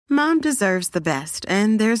Mom deserves the best,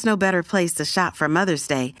 and there's no better place to shop for Mother's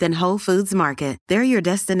Day than Whole Foods Market. They're your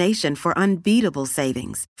destination for unbeatable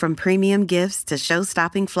savings, from premium gifts to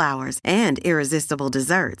show-stopping flowers and irresistible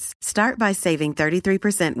desserts. Start by saving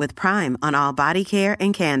 33% with Prime on all body care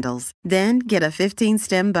and candles. Then get a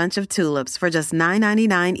 15-stem bunch of tulips for just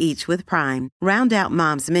 $9.99 each with Prime. Round out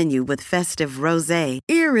Mom's menu with festive rosé,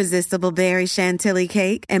 irresistible berry chantilly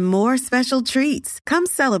cake, and more special treats. Come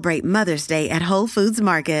celebrate Mother's Day at Whole Foods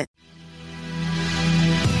Market.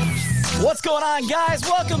 What's going on, guys?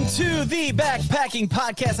 Welcome to the Backpacking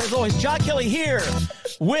Podcast. As always, John Kelly here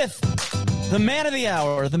with the man of the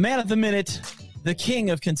hour, the man of the minute, the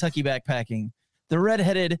king of Kentucky backpacking, the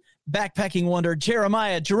redheaded backpacking wonder,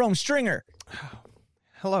 Jerome Stringer.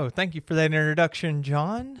 Hello. Thank you for that introduction,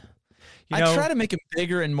 John. I try to make it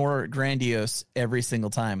bigger and more grandiose every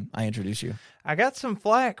single time I introduce you. I got some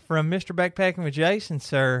flack from Mr. Backpacking with Jason,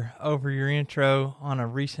 sir, over your intro on a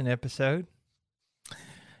recent episode.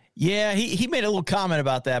 Yeah, he made a little comment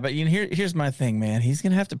about that, but here's my thing, man. He's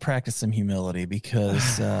going to have to practice some humility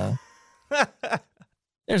because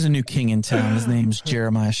there's a new king in town. His name's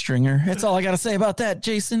Jeremiah Stringer. That's all I got to say about that,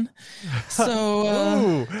 Jason.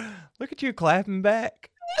 So, look at you clapping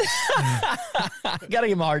back. Gotta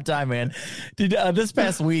give him a hard time, man. Dude, this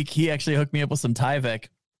past week, he actually hooked me up with some Tyvek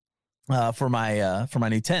for my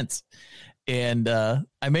new tents. And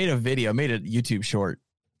I made a YouTube short,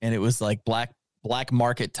 and it was like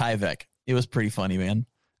Blackmarket Tyvek. It was pretty funny, man.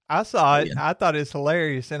 I saw it. Yeah. I thought it was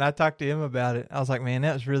hilarious, and I talked to him about it. I was like, man,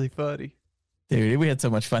 that was really funny. Dude, we had so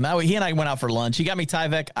much fun. He and I went out for lunch. He got me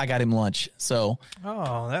Tyvek. I got him lunch. So,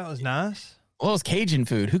 oh, that was nice. Well, it was Cajun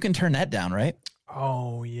food. Who can turn that down, right?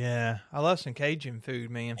 Oh, yeah. I love some Cajun food,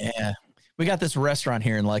 man. Yeah. We got this restaurant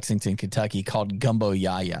here in Lexington, Kentucky called Gumbo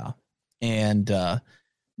Yaya. And,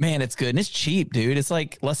 man, it's good. And it's cheap, dude. It's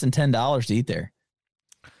like less than $10 to eat there.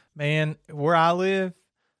 Man, where I live,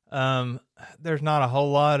 there's not a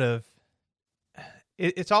whole lot of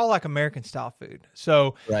it's all like American style food.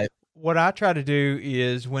 So right. What I try to do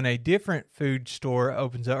is when a different food store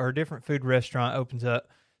opens up or a different food restaurant opens up,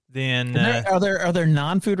 then are there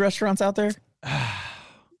non-food restaurants out there?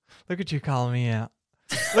 Look at you calling me out.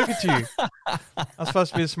 Look at you. I'm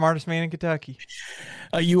supposed to be the smartest man in Kentucky.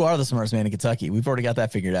 You are the smartest man in Kentucky. We've already got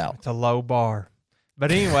that figured out. It's a low bar.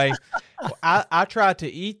 But anyway, I try to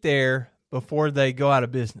eat there before they go out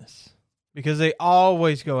of business because they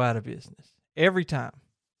always go out of business every time.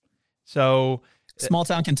 So small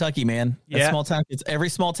town Kentucky, man. Yeah. Small town. It's every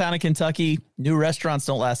small town in Kentucky. New restaurants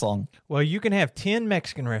don't last long. Well, you can have 10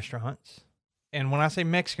 Mexican restaurants. And when I say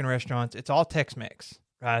Mexican restaurants, it's all Tex-Mex,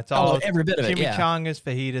 right? It's all every bit of it, chimichangas,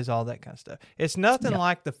 fajitas, all that kind of stuff. It's nothing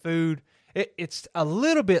like the food. It's a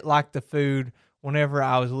little bit like the food whenever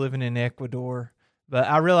I was living in Ecuador. But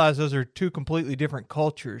I realize those are two completely different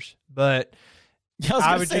cultures. But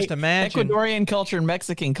I would just imagine Ecuadorian culture and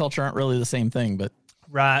Mexican culture aren't really the same thing, but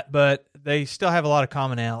right. But they still have a lot of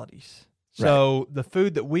commonalities. So the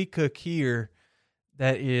food that we cook here,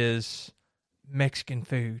 that is Mexican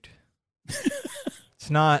food. It's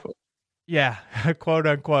not, quote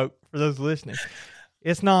unquote, for those listening.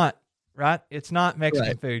 It's not, right? It's not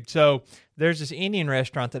Mexican food. So there's this Indian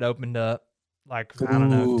restaurant that opened up like, I don't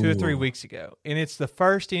know, 2 or 3 weeks ago. And it's the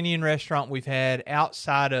first Indian restaurant we've had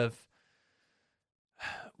outside of,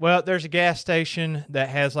 well, there's a gas station that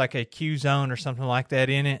has like a Q zone or something like that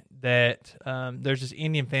in it that there's this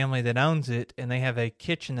Indian family that owns it, and they have a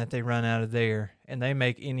kitchen that they run out of there, and they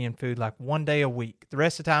make Indian food like one day a week. The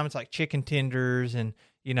rest of the time it's like chicken tenders and,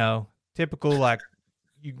 typical like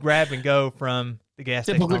you grab and go from the gas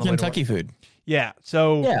station. Typical Kentucky food. Yeah.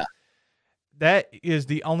 So that is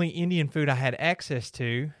the only Indian food I had access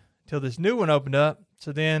to till this new one opened up.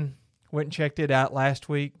 So then went and checked it out last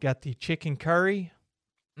week. Got the chicken curry.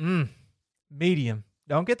 Medium.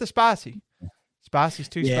 Don't get the spicy. Spicy's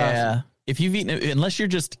too spicy. Yeah. If you've eaten it, unless you're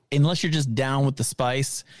just down with the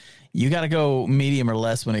spice, you got to go medium or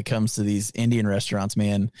less when it comes to these Indian restaurants,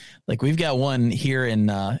 man. Like we've got one here in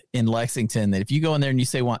Lexington that if you go in there and you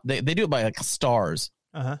say they do it by like stars,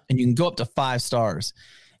 and you can go up to 5 stars.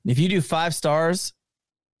 And if you do 5 stars,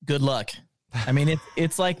 good luck. I mean,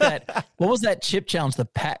 it's like that. What was that chip challenge?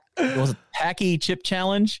 Packy chip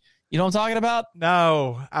challenge? You know what I'm talking about?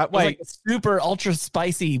 No. Wait. Like a super ultra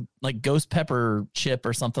spicy, like ghost pepper chip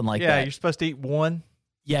or something like that. Yeah, you're supposed to eat one.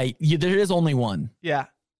 Yeah, there is only one. Yeah.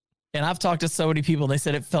 And I've talked to so many people, and they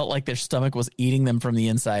said it felt like their stomach was eating them from the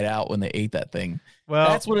inside out when they ate that thing. Well,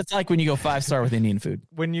 that's what it's like when you go 5-star with Indian food.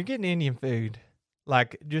 When you're getting Indian food,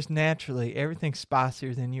 like just naturally, everything's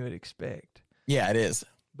spicier than you would expect. Yeah, it is.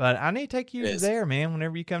 But I need to take you It is. there, man,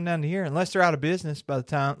 whenever you come down to here, unless they're out of business by the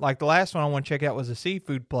time. Like the last one I want to check out was a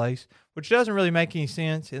seafood place, which doesn't really make any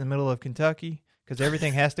sense in the middle of Kentucky because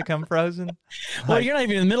everything has to come frozen. Well, you're not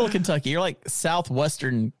even in the middle of Kentucky. You're like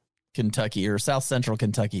southwestern Kentucky or south central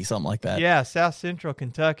Kentucky, something like that. Yeah, south central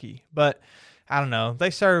Kentucky. But I don't know. They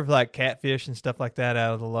serve like catfish and stuff like that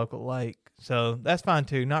out of the local lake. So that's fine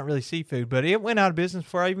too. Not really seafood, but it went out of business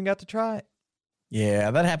before I even got to try it. Yeah,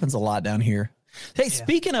 that happens a lot down here. Hey,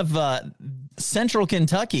 speaking of central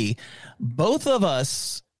Kentucky, both of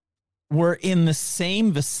us were in the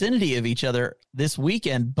same vicinity of each other this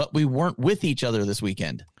weekend, but we weren't with each other this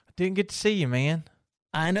weekend. I didn't get to see you, man.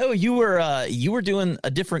 I know you were doing a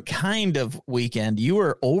different kind of weekend. You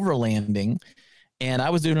were overlanding, and I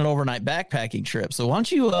was doing an overnight backpacking trip. So why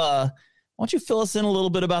don't you fill us in a little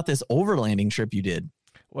bit about this overlanding trip you did?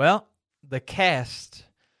 Well, the cast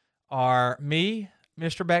are me,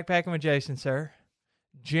 Mr. Backpacking with Jason, sir,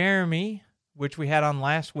 Jeremy, which we had on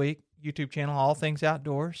last week, YouTube channel, All Things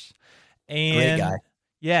Outdoors, and great guy.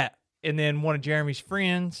 Yeah, and then one of Jeremy's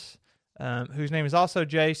friends, whose name is also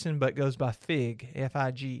Jason, but goes by Fig,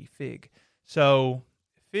 F-I-G, Fig. So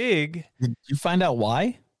Fig, Did you find out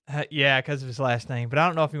why? Yeah, because of his last name, but I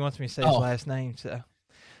don't know if he wants me to say his last name. So,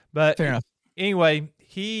 but fair enough. Anyway,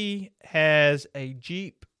 he has a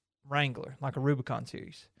Jeep Wrangler, like a Rubicon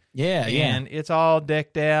series. Yeah, and it's all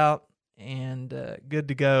decked out and good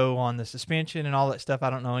to go on the suspension and all that stuff I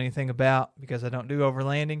don't know anything about because I don't do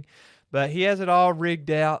overlanding. But he has it all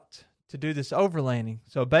rigged out to do this overlanding.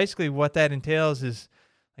 So basically what that entails is,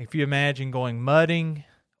 like, if you imagine going mudding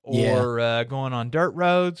or going on dirt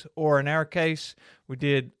roads, or in our case, we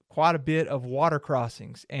did quite a bit of water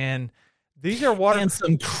crossings. And these are water... And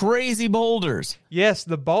some crazy boulders. Yes,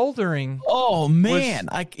 the bouldering... Oh, man.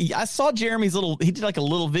 I saw Jeremy's he did like a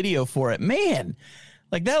little video for it. Man,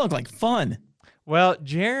 like that looked like fun. Well,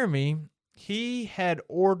 Jeremy, he had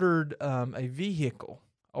ordered a vehicle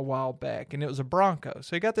a while back, and it was a Bronco.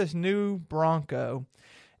 So he got this new Bronco,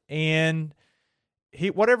 and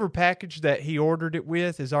whatever package that he ordered it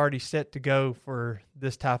with is already set to go for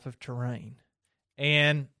this type of terrain.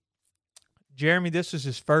 And Jeremy, this was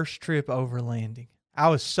his first trip overlanding. I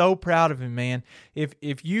was so proud of him, man.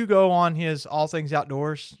 If you go on his All Things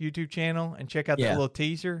Outdoors YouTube channel and check out that little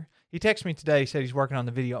teaser, he texted me today, said he's working on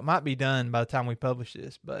the video. It might be done by the time we publish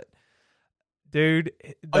this, but dude.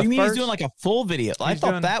 You mean he's doing like a full video? I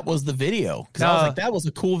thought that was the video because I was like, that was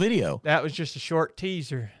a cool video. That was just a short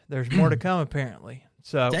teaser. There's more to come apparently.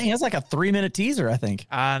 So dang, that's like a 3-minute teaser, I think.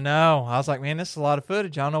 I know. I was like, man, this is a lot of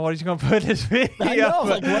footage. I don't know what he's going to put in this video. I know.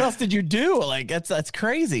 Like, what else did you do? Like, that's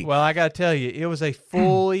crazy. Well, I got to tell you, it was a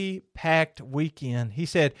fully packed weekend. He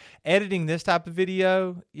said editing this type of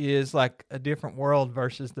video is like a different world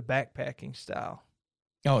versus the backpacking style.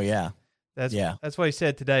 Oh, yeah. That's what he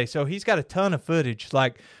said today. So he's got a ton of footage.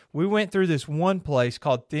 Like, we went through this one place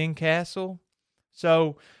called Thin Castle.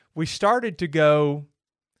 So we started to go...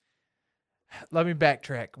 Let me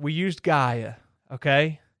backtrack. We used Gaia,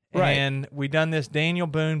 okay? Right. And we done this Daniel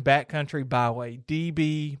Boone Backcountry Byway,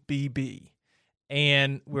 DBBB.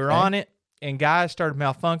 And we're on it, and Gaia started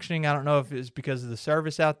malfunctioning. I don't know if it's because of the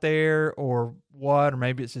service out there or what, or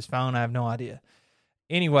maybe it's his phone. I have no idea.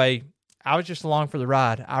 Anyway, I was just along for the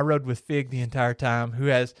ride. I rode with Fig the entire time,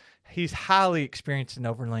 he's highly experienced in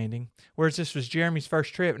overlanding, whereas this was Jeremy's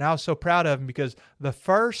first trip, and I was so proud of him because the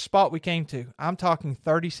first spot we came to, I'm talking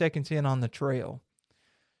 30 seconds in on the trail,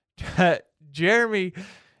 Jeremy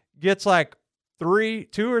gets like 2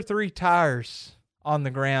 or 3 tires on the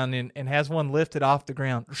ground and has one lifted off the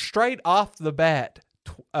ground, straight off the bat,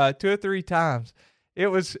 2 or 3 times. It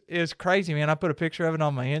was crazy, man. I put a picture of it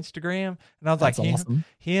on my Instagram, and I was like, awesome.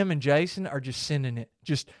 him and Jason are just sending it.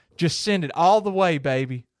 Just send it all the way,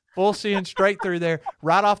 baby. Full send straight through there.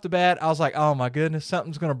 Right off the bat, I was like, oh, my goodness,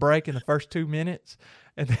 something's going to break in the first 2 minutes.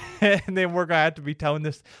 And then we're going to have to be towing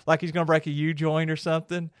this like he's going to break a U-joint or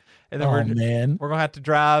something. And then we're going to have to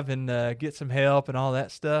drive and get some help and all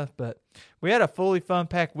that stuff. But we had a fully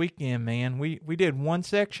fun-packed weekend, man. We did one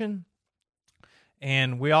section,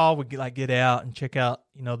 and we all would get out and check out,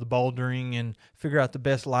 the bouldering and figure out the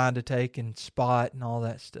best line to take and spot and all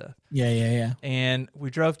that stuff. Yeah. And we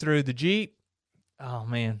drove through the Jeep. Oh,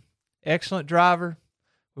 man. Excellent driver.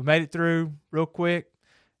 We made it through real quick.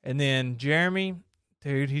 And then Jeremy,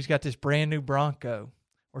 dude, he's got this brand new Bronco.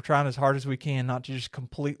 We're trying as hard as we can not to just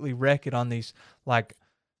completely wreck it on these like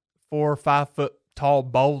 4 or 5 foot tall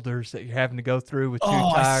boulders that you're having to go through with two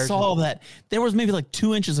tires. I saw that. There was maybe like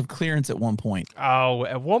 2 inches of clearance at one point. Oh,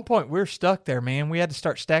 at one point we were stuck there, man. We had to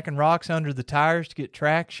start stacking rocks under the tires to get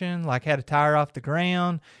traction. Like had a tire off the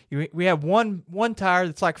ground. We have one tire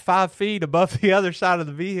that's like 5 feet above the other side of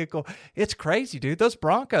the vehicle. It's crazy, dude. Those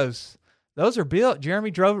Broncos, those are built.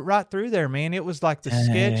 Jeremy drove it right through there, man. It was like the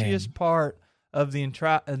sketchiest part of the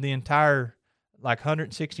entire like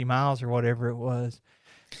 160 miles or whatever it was.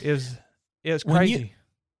 It was crazy.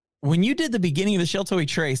 When you did the beginning of the Sheltoe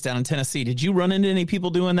Trace down in Tennessee, did you run into any people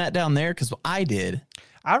doing that down there? Because I did.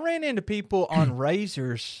 I ran into people on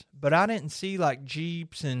razors, but I didn't see like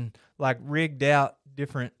Jeeps and like rigged out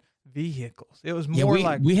different vehicles. It was more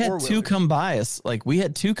we had two come by us. Like we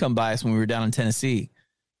had two come by us when we were down in Tennessee.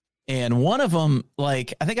 And one of them,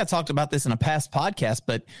 like, I think I talked about this in a past podcast,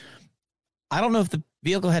 but I don't know if the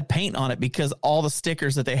vehicle had paint on it because all the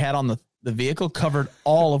stickers that they had on the vehicle covered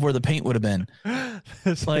all of where the paint would have been.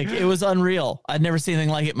 Like, it was unreal. I'd never seen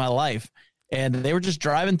anything like it in my life. And they were just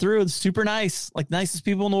driving through. Super nice, like nicest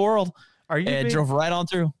people in the world. And drove right on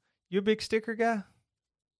through. You a big sticker guy?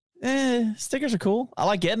 Stickers are cool. I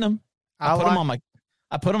like getting them. I put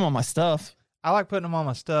them on my stuff. I like putting them on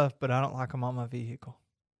my stuff, but I don't like them on my vehicle.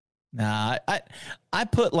 Nah, I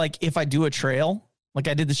put, like, if I do a trail, like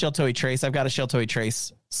I did the Sheltoe Trace, I've got a Sheltoe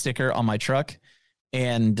Trace sticker on my truck.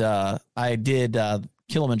 And I did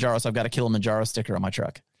Kilimanjaro, so I've got a Kilimanjaro sticker on my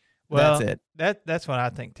truck. Well, that's it. That's what I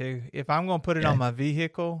think too. If I'm going to put it on my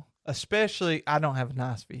vehicle, especially, I don't have a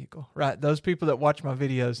nice vehicle, right? Those people that watch my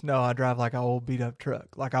videos know I drive like an old beat up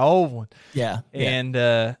truck, like an old one. Yeah. And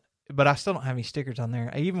but I still don't have any stickers on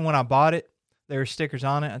there. Even when I bought it, there were stickers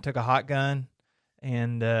on it. I took a hot gun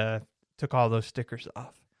and took all those stickers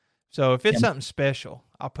off. So if it's something special,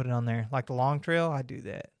 I'll put it on there. Like the long trail, I do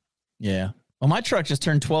that. Yeah. Well, my truck just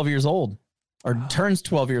turned 12 years old, or turns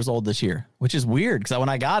 12 years old this year, which is weird because when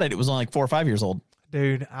I got it, it was only like 4 or 5 years old.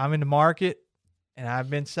 Dude, I'm in the market, and I've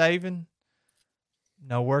been saving.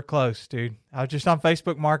 Nowhere close, dude. I was just on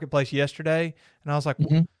Facebook Marketplace yesterday, and I was like,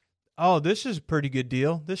 oh, this is a pretty good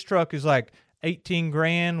deal. This truck is like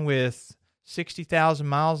 $18,000 with 60,000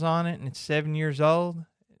 miles on it, and it's 7 years old.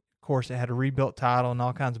 Of course, it had a rebuilt title and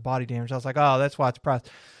all kinds of body damage. I was like, oh, that's why it's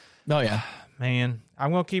priced. Oh, yeah. Man,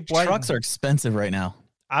 I'm going to keep waiting. Trucks are expensive right now.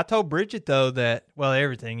 I told Bridget, though, that, well,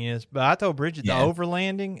 everything is, but I told Bridget the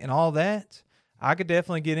overlanding and all that, I could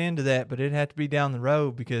definitely get into that, but it'd have to be down the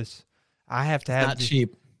road because I have to have... Not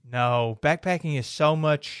cheap. No, backpacking is so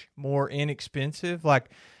much more inexpensive.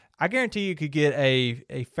 Like, I guarantee you could get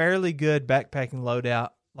a fairly good backpacking loadout,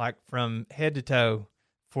 like from head to toe,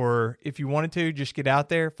 for, if you wanted to, just get out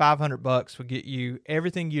there. $500 would get you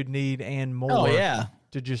everything you'd need and more. Oh, yeah.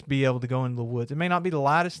 To just be able to go into the woods. It may not be the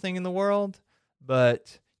lightest thing in the world,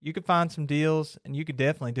 but you could find some deals, and you could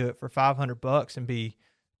definitely do it for $500 and be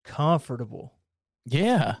comfortable.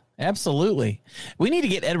 Yeah, absolutely. We need to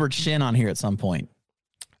get Edward Shin on here at some point.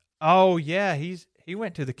 Oh yeah, he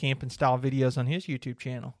went to the camping style videos on his YouTube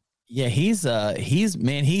channel. Yeah, he's an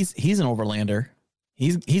overlander.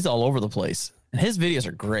 He's all over the place, and his videos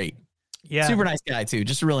are great. Yeah, super nice guy too,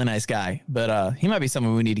 just a really nice guy. But he might be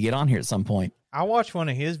someone we need to get on here at some point. I watched one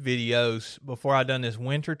of his videos before I done this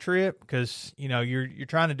winter trip because, you know, you're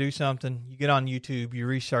trying to do something. You get on YouTube, you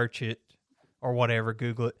research it or whatever,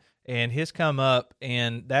 Google it, and his come up,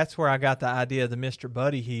 and that's where I got the idea of the Mr.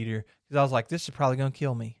 Buddy heater because I was like, this is probably going to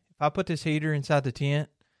kill me. If I put this heater inside the tent,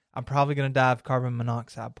 I'm probably going to die of carbon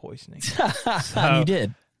monoxide poisoning. So, you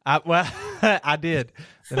did. I did.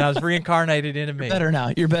 And I was reincarnated into me.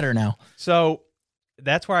 You're better now. So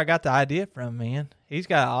that's where I got the idea from, man. He's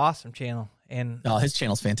got an awesome channel. And his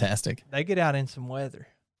channel's fantastic. They get out in some weather.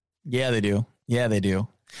 Yeah, they do.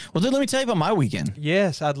 Well, dude, let me tell you about my weekend.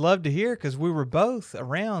 Yes, I'd love to hear because we were both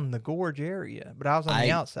around the gorge area, but I was on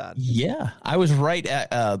the outside. Yeah, I was right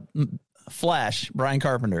at Flash, Brian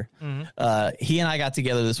Carpenter. Mm-hmm. He and I got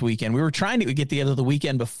together this weekend. We were trying to get together the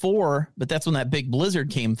weekend before, but that's when that big blizzard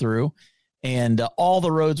came through, and all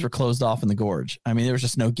the roads were closed off in the gorge. I mean, there was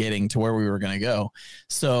just no getting to where we were going to go.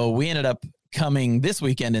 So we ended up coming this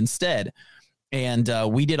weekend instead. And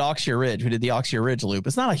we did Oxshire Ridge. We did the Oxshire Ridge loop.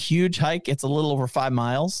 It's not a huge hike. It's a little over 5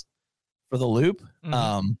 miles for the loop.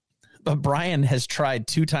 Mm-hmm. But Brian has tried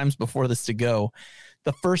 2 times before this to go.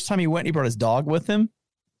 The first time he went, he brought his dog with him.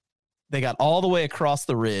 They got all the way across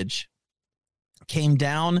the ridge, came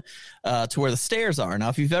down to where the stairs are. Now,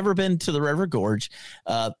 if you've ever been to the Red River Gorge,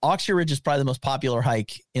 Oxshire Ridge is probably the most popular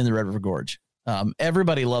hike in the Red River Gorge.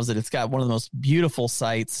 Everybody loves it. It's got one of the most beautiful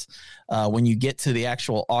sights when you get to the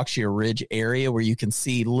actual Oxshire Ridge area where you can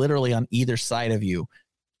see literally on either side of you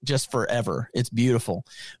just forever. It's beautiful.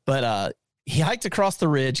 But he hiked across the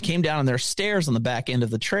ridge, came down, and there's stairs on the back end of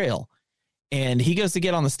the trail. And he goes to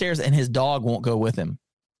get on the stairs, and his dog won't go with him.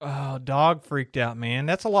 Oh, dog freaked out, man.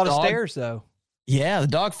 That's a lot of stairs, though. Yeah, the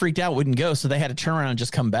dog freaked out, wouldn't go, so they had to turn around and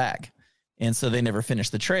just come back. And so they never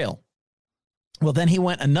finished the trail. Well, then he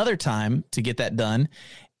went another time to get that done,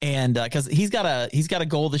 and because he's got a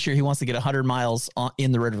goal this year, he wants to get 100 miles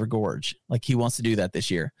in the River Gorge. Like, he wants to do that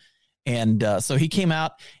this year. And so he came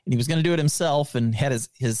out, and he was going to do it himself, and had his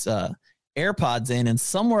AirPods in, and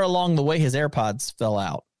somewhere along the way, his AirPods fell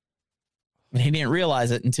out. And he didn't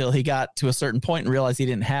realize it until he got to a certain point and realized he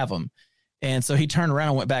didn't have them. And so he turned around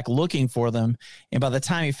and went back looking for them. And by the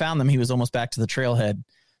time he found them, he was almost back to the trailhead.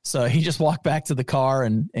 So he just walked back to the car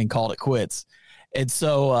and called it quits. And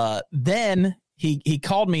so then he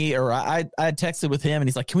called me, or I had texted with him, and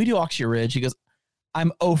he's like, "Can we do Oxia Ridge?" He goes,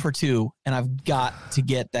 "I'm 0 for 2, and I've got to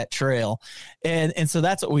get that trail." And so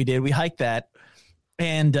that's what we did. We hiked that.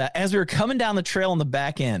 And as we were coming down the trail on the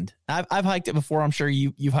back end, I've hiked it before. I'm sure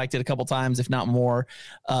you've hiked it a couple times, if not more.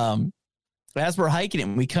 As we're hiking it,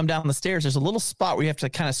 when we come down the stairs, there's a little spot where you have to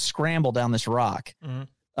kind of scramble down this rock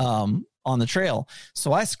on the trail.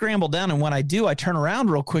 So I scramble down, and when I do, I turn around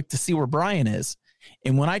real quick to see where Brian is.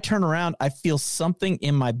 And when I turn around, I feel something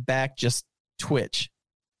in my back just twitch.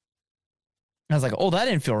 I was like, "Oh, that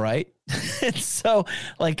didn't feel right." And so,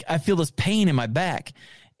 like, I feel this pain in my back.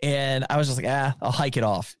 And I was just like, I'll hike it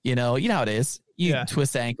off. You know how it is. You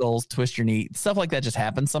twist ankles, twist your knee, stuff like that just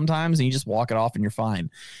happens sometimes, and you just walk it off and you're fine.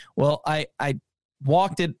 Well, I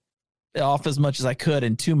walked it off as much as I could,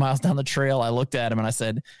 and 2 miles down the trail, I looked at him and I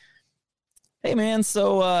said, "Hey man,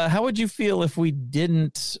 so how would you feel if we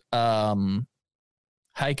didn't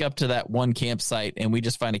hike up to that one campsite and we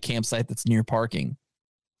just find a campsite that's near parking?"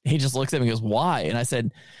 He just looks at me and goes, "Why?" And I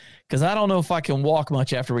said, "Because I don't know if I can walk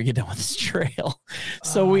much after we get done with this trail."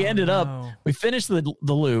 So we ended up, we finished the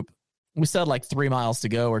loop. We still had like 3 miles to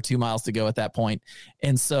go, or 2 miles to go at that point.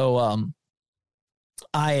 And so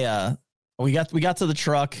we got to the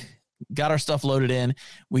truck, got our stuff loaded in.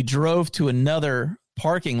 We drove to another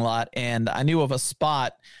parking lot, and I knew of a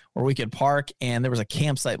spot where we could park, and there was a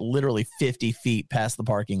campsite literally 50 feet past the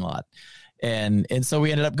parking lot. And so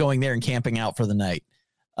we ended up going there and camping out for the night.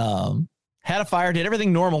 Had a fire, did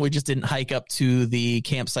everything normal. We just didn't hike up to the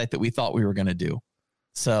campsite that we thought we were going to do.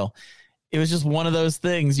 So it was just one of those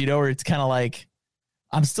things, where it's kind of like,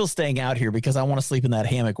 I'm still staying out here because I want to sleep in that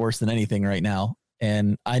hammock worse than anything right now.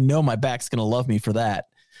 And I know my back's going to love me for that.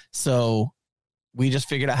 So we just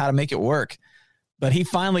figured out how to make it work. But he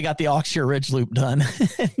finally got the Oxia Ridge loop done.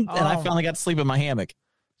 And I finally got to sleep in my hammock.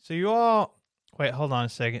 So you all, wait, hold on a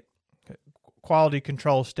second. Quality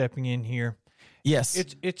control stepping in here. Yes.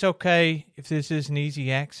 It's okay if this isn't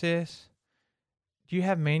easy access. Do you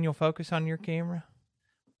have manual focus on your camera?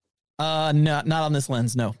 No, not on this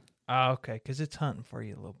lens, no. Oh, okay, because it's hunting for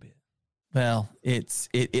you a little bit. Well,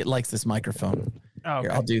 it likes this microphone. Oh, okay.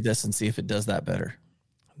 Here, I'll do this and see if it does that better.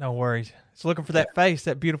 No worries. It's looking for that face,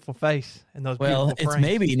 that beautiful face, and those beautiful frames. It's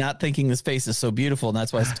maybe not thinking this face is so beautiful, and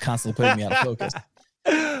that's why it's constantly putting me out of focus.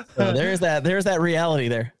 So there's that reality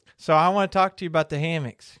there. So I want to talk to you about the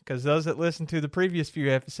hammocks, because those that listen to the previous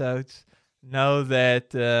few episodes know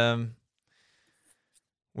that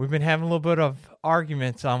we've been having a little bit of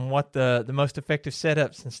arguments on what the most effective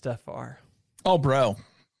setups and stuff are. Oh, bro.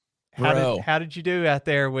 How did you do out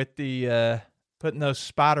there with the putting those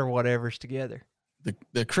spider whatevers together?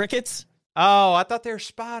 The crickets? Oh, I thought they were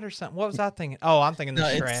spider something. What was I thinking? Oh, I'm thinking the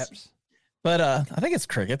straps. But I think it's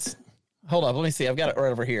crickets. Hold up, let me see. I've got it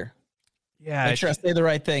right over here. Yeah. Make sure I say the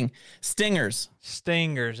right thing. Stingers,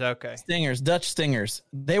 okay. Dutch stingers.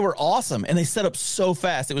 They were awesome, and they set up so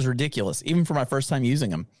fast. It was ridiculous, even for my first time using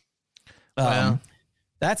them.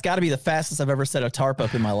 That's got to be the fastest I've ever set a tarp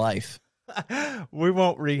up in my life. We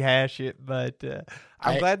won't rehash it, but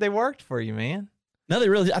I'm glad they worked for you, man. No, they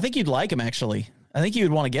really. I think you'd like them, actually. I think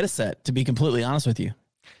you'd want to get a set, to be completely honest with you.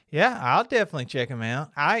 Yeah, I'll definitely check them out.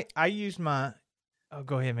 I used my. Oh,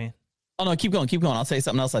 go ahead, man. Oh no, keep going. I'll say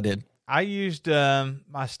something else I did. I used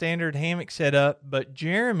my standard hammock setup, but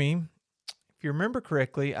Jeremy, if you remember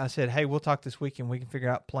correctly, I said, "Hey, we'll talk this weekend. We can figure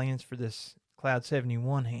out plans for this Cloud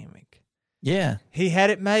 71 hammock." Yeah, he had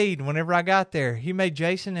it made whenever I got there. He made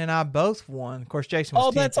Jason and I both one. Of course, Jason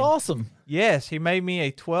was that's awesome. Yes, he made me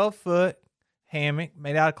a 12-foot hammock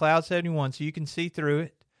made out of Cloud 71, so you can see through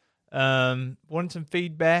it. Wanted some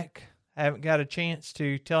feedback. I haven't got a chance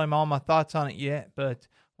to tell him all my thoughts on it yet, but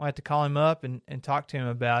I'll have to call him up and talk to him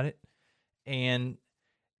about it. And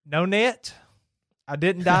no net. I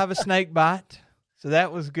didn't die of a snake bite, so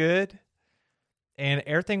that was good. And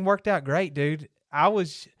everything worked out great, dude.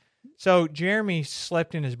 So Jeremy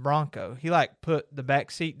slept in his Bronco. He like put the back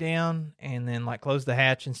seat down and then like closed the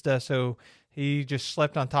hatch and stuff. So he just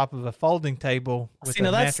slept on top of a folding table with See, now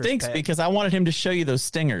a that mattress stinks pad. because I wanted him to show you those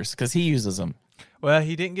stingers because he uses them. Well,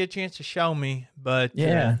 he didn't get a chance to show me, but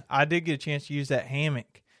Yeah. I did get a chance to use that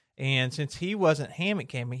hammock. And since he wasn't hammock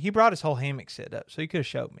camping, he brought his whole hammock set up, so he could have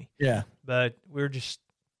showed me. Yeah. But we were just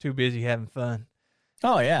too busy having fun.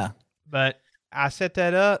 Oh, yeah. But I set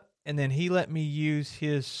that up, and then he let me use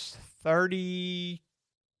his 30,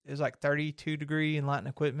 it was like 32 degree Enlighten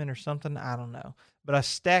equipment or something. I don't know. But I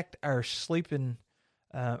stacked our sleeping,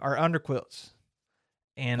 our underquilts.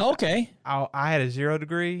 And Okay. I had a 0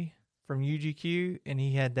 degree from UGQ, and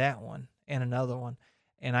he had that one and another one.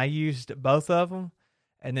 And I used both of them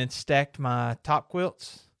and then stacked my top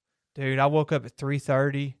quilts. Dude, I woke up at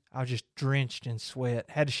 3:30. I was just drenched in sweat.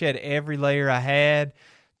 Had to shed every layer I had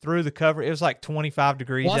through the cover. It was like 25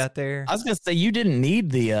 degrees out there. I was going to say, you didn't need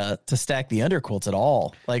the to stack the underquilts at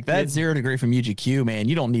all. Like that 0 degree from UGQ, man,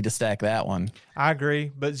 you don't need to stack that one. I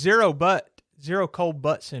agree. But zero cold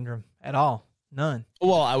butt syndrome at all. None.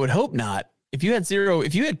 Well, I would hope not. If you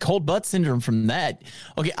had cold butt syndrome from that,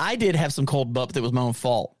 okay, I did have some cold butt, but it was my own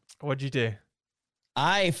fault. What'd you do?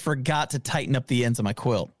 I forgot to tighten up the ends of my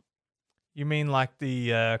quilt. You mean like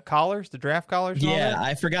the collars, the draft collars? And all Yeah, that?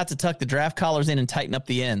 I forgot to tuck the draft collars in and tighten up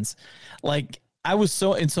the ends. Like I was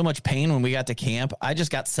in so much pain when we got to camp. I just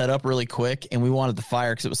got set up really quick, and we wanted the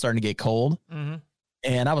fire because it was starting to get cold. Mm-hmm.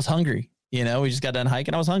 And I was hungry. You know, we just got done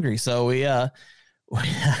hiking. I was hungry, so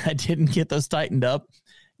I didn't get those tightened up.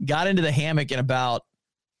 Got into the hammock and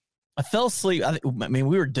I fell asleep. I mean,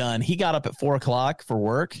 we were done. He got up at 4:00 for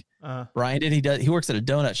work. Brian did. He works at a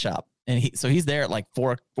donut shop, and he's there at like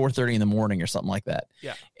 4:30 in the morning or something like that.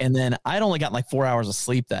 Yeah. And then I'd only got like 4 hours of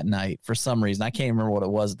sleep that night for some reason. I can't remember what it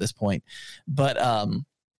was at this point, but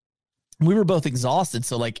we were both exhausted.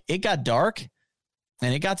 So like it got dark,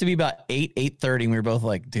 and it got to be about 8:30, and we were both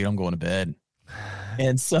like, "Dude, I'm going to bed."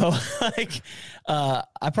 And so like I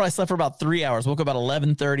probably slept for about 3 hours, woke up about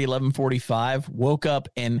 11:30, 11:45, woke up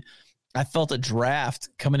and I felt a draft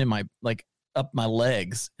coming in up my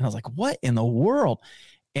legs. And I was like, what in the world?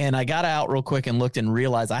 And I got out real quick and looked and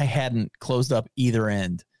realized I hadn't closed up either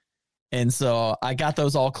end. And so I got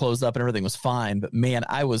those all closed up and everything was fine. But man,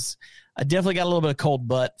 I definitely got a little bit of cold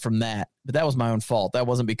butt from that, but that was my own fault. That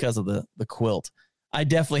wasn't because of the quilt. I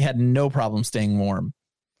definitely had no problem staying warm.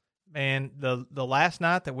 Man, the last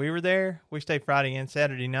night that we were there, we stayed Friday and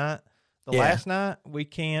Saturday night. Last night, we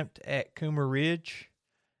camped at Coomer Ridge.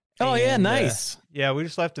 Oh, yeah, nice. Yeah, we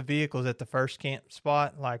just left the vehicles at the first camp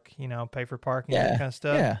spot, like, pay for parking, that kind of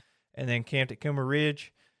stuff. Yeah. And then camped at Coomer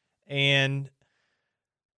Ridge. And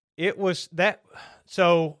it was that.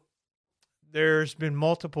 So there's been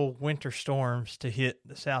multiple winter storms to hit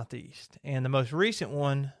the southeast. And the most recent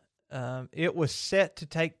one, it was set to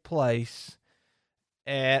take place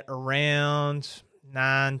at around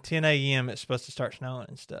 9-10 a.m. It's supposed to start snowing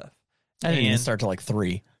and stuff. I didn't even start till like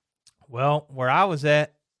 3. Well, where I was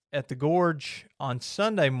at the gorge on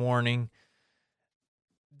Sunday morning,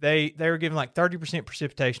 they were giving like 30%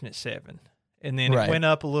 precipitation at 7. And then it went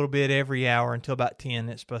up a little bit every hour until about 10.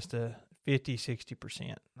 It's supposed to 50, 60%.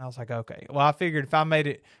 And I was like, okay. Well, I figured if I made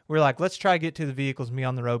it, we're like, let's try to get to the vehicles and be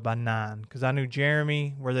on the road by 9. Because I knew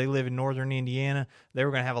Jeremy, where they live in northern Indiana, they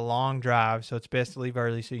were going to have a long drive. So it's best to leave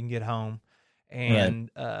early so you can get home.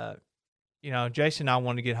 And, Jason and I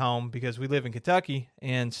wanted to get home because we live in Kentucky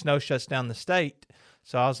and snow shuts down the state.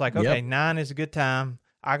 So I was like, okay, 9 is a good time.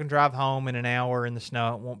 I can drive home in an hour in the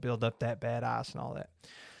snow. It won't build up that bad ice and all that.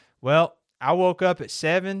 Well, I woke up at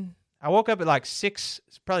 7. I woke up at like 6,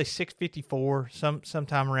 probably 6:54,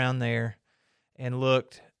 sometime around there, and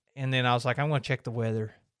looked. And then I was like, I'm going to check the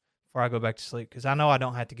weather before I go back to sleep because I know I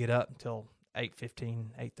don't have to get up until 8:15,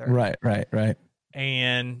 8:30. Right.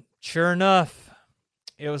 And sure enough,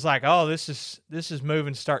 it was like, oh, this is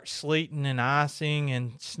moving to start sleeting and icing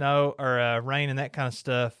and snow or rain and that kind of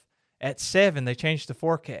stuff. At 7, they changed the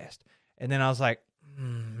forecast. And then I was like,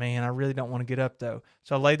 man, I really don't want to get up though.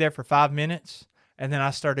 So I laid there for 5 minutes. And then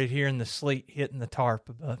I started hearing the sleet hitting the tarp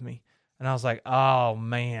above me. And I was like, oh,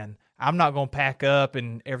 man, I'm not going to pack up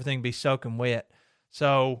and everything be soaking wet.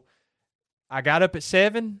 So I got up at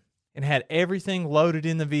 7 and had everything loaded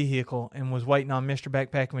in the vehicle and was waiting on Mr.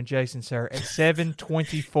 Backpacking with Jason, sir, at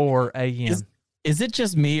 7:24 a.m. Is it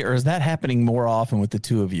just me, or is that happening more often with the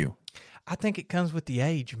two of you? I think it comes with the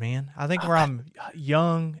age, man. I think where I'm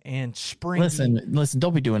young and springy. Listen,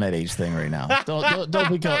 don't be doing that age thing right now. Don't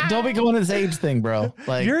be going to this age thing, bro.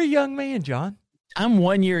 Like, you're a young man, John. I'm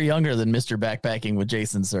 1 year younger than Mr. Backpacking with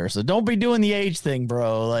Jason, sir. So don't be doing the age thing,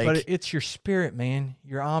 bro. Like, but it's your spirit, man.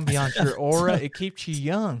 Your ambiance, your aura. It keeps you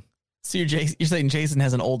young. So you're saying Jason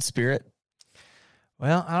has an old spirit?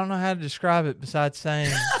 Well, I don't know how to describe it besides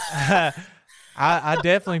saying I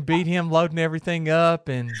definitely beat him loading everything up.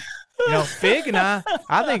 And, Fig and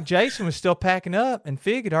I think Jason was still packing up, and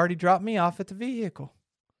Fig had already dropped me off at the vehicle.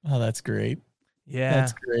 Oh, that's great. Yeah.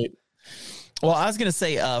 That's great. Well, I was going to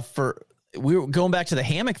say, we were going back to the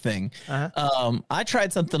hammock thing. Uh-huh. I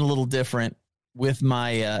tried something a little different with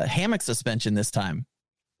my hammock suspension this time.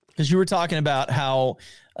 Because you were talking about how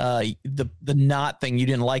the knot thing, you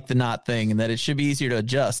didn't like the knot thing, and that it should be easier to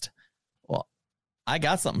adjust. Well, I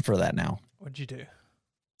got something for that now. What'd you do?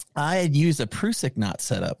 I had used a Prusik knot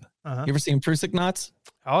setup. Uh-huh. You ever seen Prusik knots?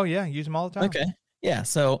 Oh yeah, use them all the time. Okay, yeah.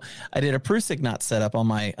 So I did a Prusik knot setup on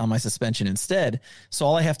my suspension instead. So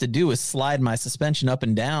all I have to do is slide my suspension up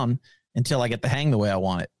and down until I get the hang the way I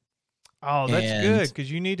want it. Oh, that's good,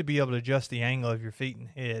 because you need to be able to adjust the angle of your feet and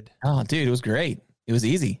head. Oh, dude, it was great. It was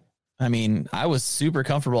easy. I mean, I was super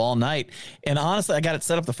comfortable all night. And honestly, I got it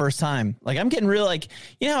set up the first time. Like, I'm getting real, like,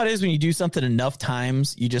 you know how it is when you do something enough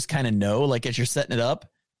times, you just kind of know, like, as you're setting it up.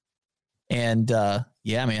 And,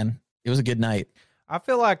 yeah, man, it was a good night. I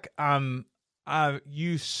feel like I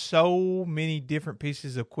use so many different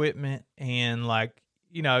pieces of equipment, and, like,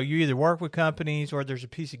 you either work with companies or there's a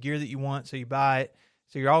piece of gear that you want, so you buy it.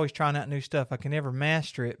 So you're always trying out new stuff. I can never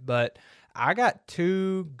master it, but I got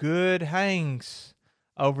 2 good hangs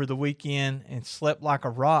over the weekend and slept like a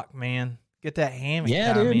rock, man. Get that hammock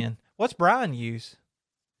time dude. in. What's Brian use?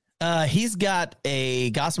 He's got a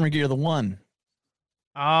Gossamer Gear the 1.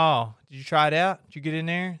 Oh, did you try it out? Did you get in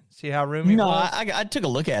there? See how roomy it was? I took a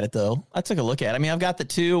look at it, though. I mean, I've got the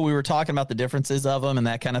 2. We were talking about the differences of them and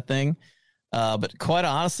that kind of thing. But quite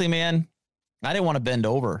honestly, man, I didn't want to bend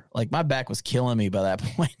over. Like, my back was killing me by that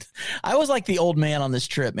point. I was like the old man on this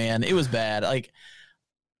trip, man. It was bad. Like,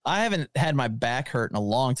 I haven't had my back hurt in a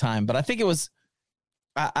long time, but I think it was,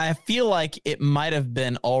 I feel like it might have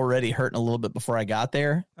been already hurting a little bit before I got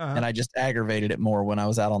there. Uh-huh. And I just aggravated it more when I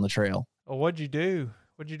was out on the trail. Well, what'd you do?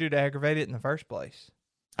 What'd you do to aggravate it in the first place?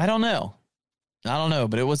 I don't know,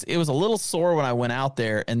 but it was a little sore when I went out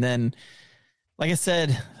there. And then, like I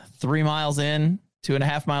said, 3 miles in,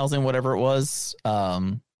 2.5 miles in, whatever it was,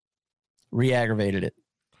 re-aggravated it.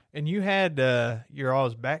 And you had your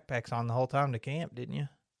all's backpacks on the whole time to camp, didn't you?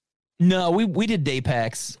 No, we did day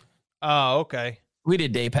packs. Oh, okay. We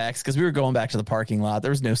did day packs because we were going back to the parking lot.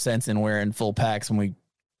 There was no sense in wearing full packs when we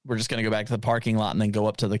were just going to go back to the parking lot and then go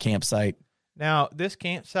up to the campsite. Now, this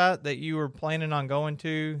campsite that you were planning on going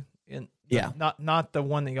to, not the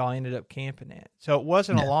one that y'all ended up camping at. So it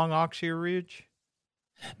wasn't along Oxear Ridge?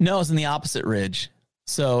 No, it was in the opposite ridge.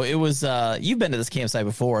 So it was, you've been to this campsite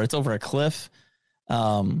before. It's over a cliff.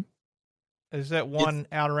 Is that one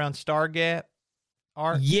out around Star Gap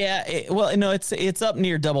Arch? Yeah. It's up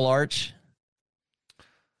near Double Arch.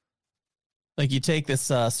 Like, you take this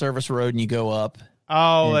service road and you go up.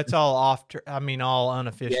 Oh, that's all all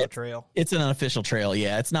unofficial trail. It's an unofficial trail.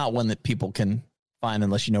 Yeah. It's not one that people can find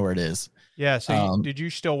unless you know where it is. Yeah. So did you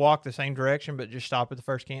still walk the same direction, but just stop at the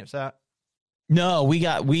first campsite? No, we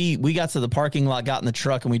got to the parking lot, got in the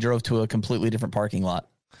truck, and we drove to a completely different parking lot.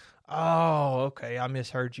 Oh, okay. I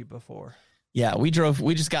misheard you before. Yeah, we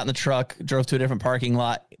just got in the truck, drove to a different parking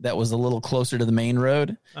lot that was a little closer to the main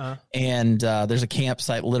road. Uh-huh. And there's a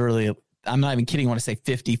campsite literally, I'm not even kidding when I say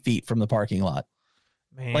 50 feet from the parking lot.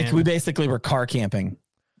 Man. Like, we basically were car camping,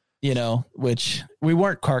 which we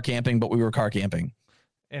weren't car camping, but we were car camping.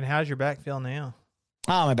 And how's your back feel now?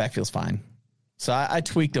 Oh, my back feels fine. So I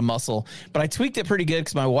tweaked a muscle, but I tweaked it pretty good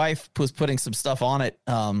because my wife was putting some stuff on it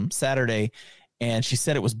Saturday, and she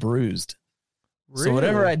said it was bruised. Really? So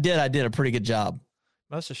whatever I did a pretty good job.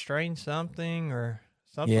 Must have strained something or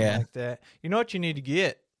something like that. You know what you need to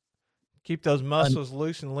get? Keep those muscles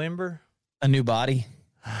loose and limber. A new body.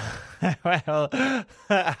 Well,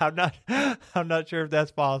 I'm not sure if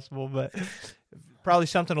that's possible, but probably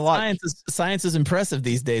something a lot. Science is impressive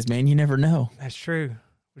these days, man. You never know. That's true.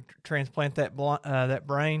 We transplant that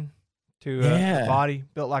brain to a body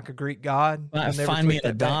built like a Greek god. Find me an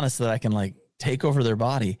Adonis that I can take over their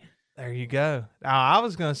body. There you go. Now, I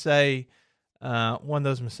was going to say one of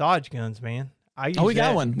those massage guns, man.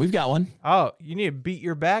 Got one. We've got one. Oh, you need to beat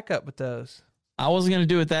your back up with those. I wasn't going to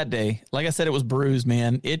do it that day. Like I said, it was bruised,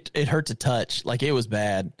 man. It hurt to touch. Like, it was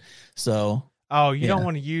bad. So. Oh, you don't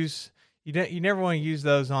want to use. You never want to use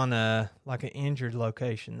those on an injured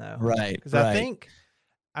location, though. Right. Because I think.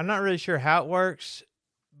 I'm not really sure how it works,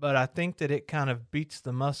 but I think that it kind of beats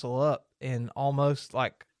the muscle up and almost it's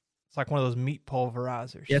like one of those meat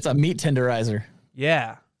pulverizers. Yeah, it's a meat tenderizer.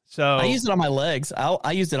 Yeah. So I used it on my legs.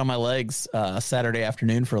 I used it on my legs Saturday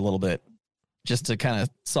afternoon for a little bit. just to kind of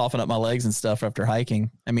soften up my legs and stuff after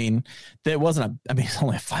hiking. I mean, it's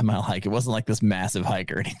only a 5-mile hike. It wasn't like this massive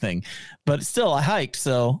hike or anything, but still I hiked.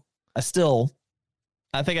 So I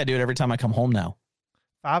think I do it every time I come home now.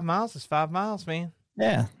 5 miles is 5 miles, man.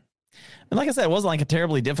 Yeah. And like I said, it wasn't like a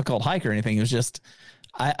terribly difficult hike or anything. It was just,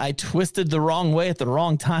 I twisted the wrong way at the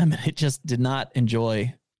wrong time, and it just did not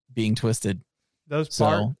enjoy being twisted.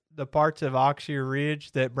 The parts of Oxyar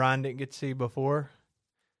Ridge that Brian didn't get to see before,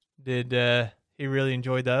 did he really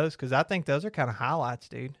enjoy those? Because I think those are kind of highlights,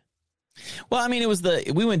 dude. Well, I mean,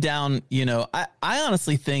 we went down, I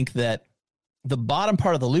honestly think that the bottom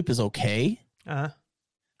part of the loop is okay. Uh-huh.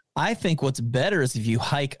 I think what's better is if you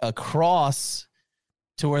hike across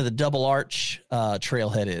to where the double arch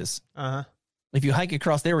trailhead is. Uh-huh. If you hike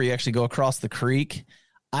across there where you actually go across the creek,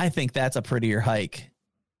 I think that's a prettier hike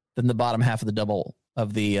than the bottom half of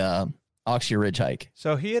the Oxyar Ridge hike.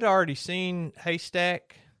 So he had already seen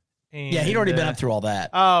Haystack. And, yeah, he'd already been up through all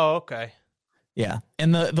that. Oh, okay. Yeah,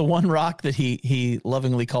 and the one rock that he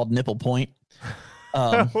lovingly called Nipple Point.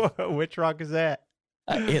 Which rock is that?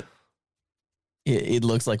 It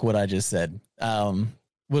looks like what I just said.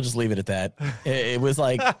 We'll just leave it at that. It was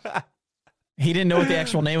like he didn't know what the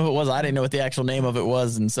actual name of it was. I didn't know what the actual name of it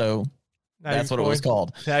was, and so that's what it was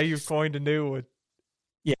called. Now you've coined a new one.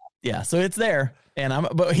 Yeah. So it's there,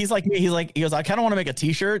 but he's like me. He goes, I kind of want to make a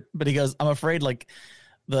T-shirt, but he goes, I'm afraid like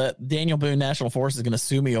the Daniel Boone National Forest is going to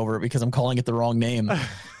sue me over it because I'm calling it the wrong name.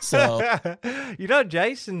 So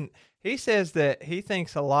Jason, he says that he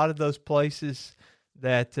thinks a lot of those places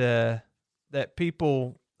that that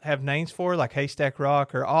people have names for, like Haystack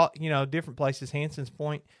Rock or all, different places, Hanson's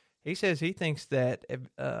Point. He says he thinks that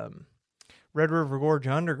Red River Gorge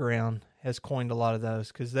Underground has coined a lot of those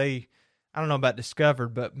because I don't know about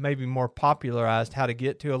discovered, but maybe more popularized how to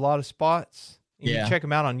get to a lot of spots. You can check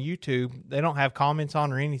them out on YouTube. They don't have comments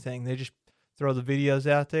on or anything. They just throw the videos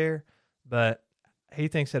out there. But he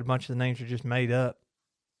thinks that a bunch of the names are just made up.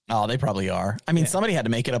 Oh, they probably are. I mean, somebody had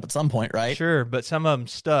to make it up at some point, right? Sure, but some of them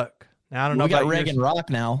stuck. Now, I don't know about Reagan Rock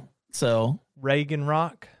now. So Reagan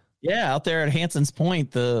Rock? Yeah, out there at Hanson's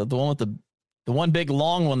Point, the one with the one big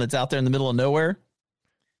long one that's out there in the middle of nowhere.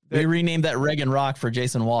 We renamed that Reagan Rock for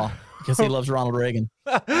Jason Waugh because he loves Ronald Reagan.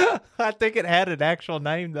 I think it had an actual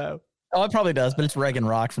name, though. Oh, it probably does, but it's Reagan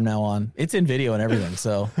Rock from now on. It's in video and everything,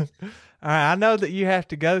 so. All right, I know that you have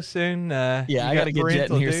to go soon. Yeah, I got to get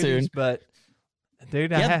jetting here soon. But,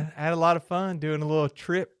 dude, I had a lot of fun doing a little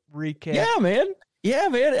trip recap. Yeah, man.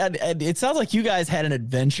 It sounds like you guys had an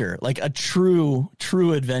adventure, like a true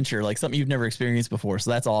adventure, like something you've never experienced before,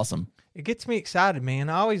 so that's awesome. It gets me excited, man.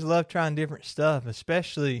 I always love trying different stuff,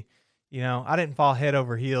 especially, I didn't fall head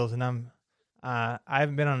over heels, and I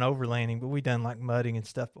haven't been on overlanding, but we've done like mudding and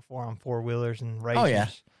stuff before on 4-wheelers and racers. Oh,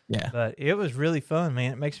 yeah. But it was really fun,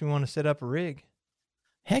 man. It makes me want to set up a rig.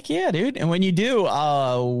 Heck yeah, dude. And when you do,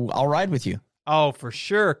 I'll ride with you. Oh, for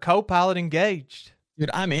sure. Co-pilot engaged.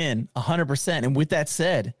 Dude, I'm in 100%. And with that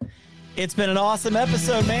said, it's been an awesome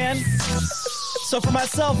episode, man. So for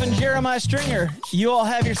myself and Jeremiah Stringer, you all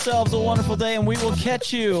have yourselves a wonderful day, and we will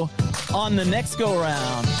catch you on the next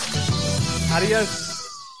go-around. Adios.